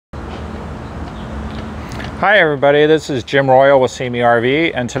Hi everybody, this is Jim Royal with CME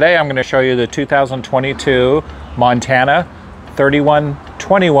RV, and today I'm going to show you the 2022 Montana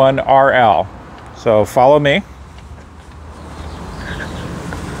 3121 RL. So follow me.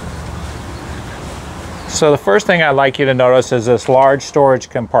 So the first thing I'd like you to notice is this large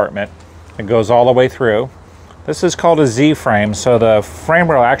storage compartment. It goes all the way through. This is called a Z-frame, so the frame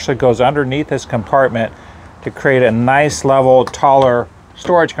rail actually goes underneath this compartment to create a nice level, taller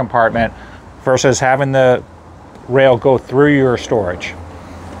storage compartment versus having the rail go through your storage.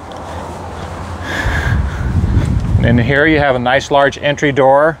 And here you have a nice large entry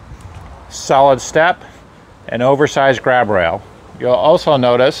door, solid step, and oversized grab rail. You'll also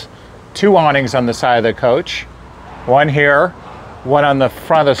notice two awnings on the side of the coach. One here, one on the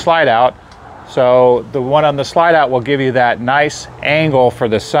front of the slide out. So the one on the slide out will give you that nice angle for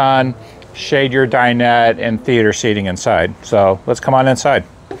the sun, shade your dinette, and theater seating inside. So let's come on inside.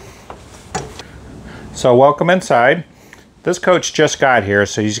 So welcome inside. This coach just got here,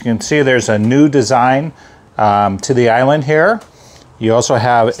 so as you can see there's a new design to the island here. You also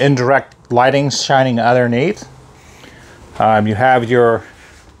have indirect lighting shining underneath. You have your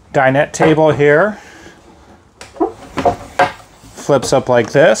dinette table here. Flips up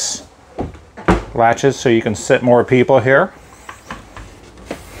like this. Latches so you can sit more people here.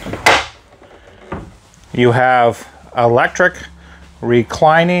 You have electric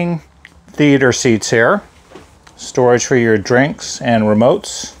reclining theater seats here, storage for your drinks and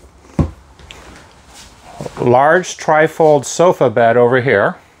remotes. Large trifold sofa bed over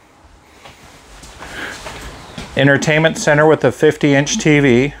here. Entertainment center with a 50-inch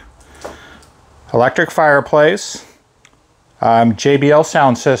TV. Electric fireplace. JBL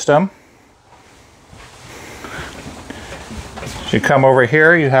sound system. As you come over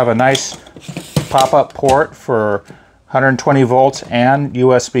here, you have a nice pop-up port for 120 volts and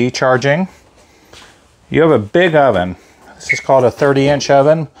USB charging. You have a big oven. This is called a 30-inch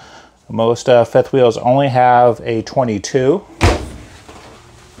oven. Most fifth wheels only have a 22.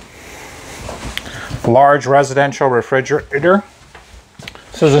 Large residential refrigerator.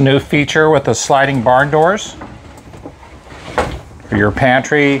 This is a new feature with the sliding barn doors for your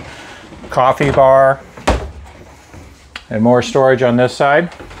pantry, coffee bar, and more storage on this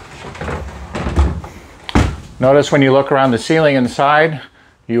side. Notice when you look around the ceiling inside,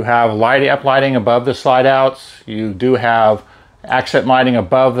 you have lighting above the slide outs. You do have accent lighting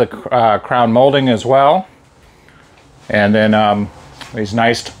above the crown molding as well. And then these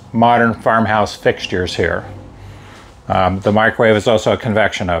nice modern farmhouse fixtures here. The microwave is also a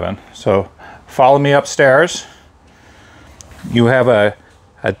convection oven. So follow me upstairs. You have a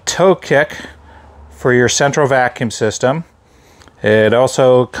toe kick for your central vacuum system. It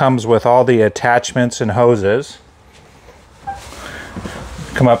also comes with all the attachments and hoses.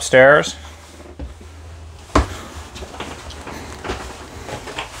 Come upstairs.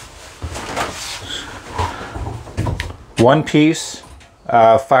 One piece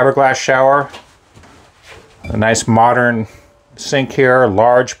fiberglass shower. A nice modern sink here,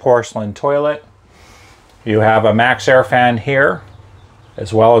 large porcelain toilet. You have a max air fan here,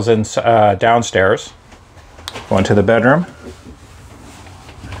 as well as in downstairs. Going to the bedroom.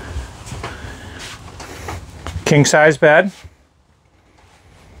 King size bed,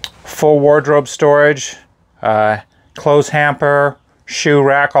 full wardrobe storage, clothes hamper, shoe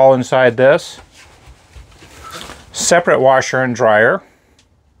rack all inside this. Separate washer and dryer.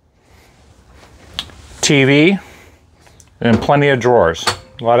 TV, and plenty of drawers.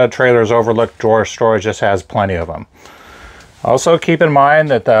 A lot of trailers overlook drawer storage, just has plenty of them. Also keep in mind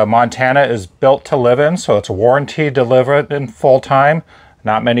that the Montana is built to live in, so it's warranty delivered in full time.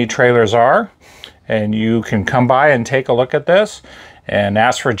 Not many trailers are. And you can come by and take a look at this and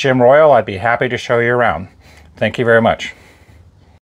ask for Jim Royal. I'd be happy to show you around. Thank you very much.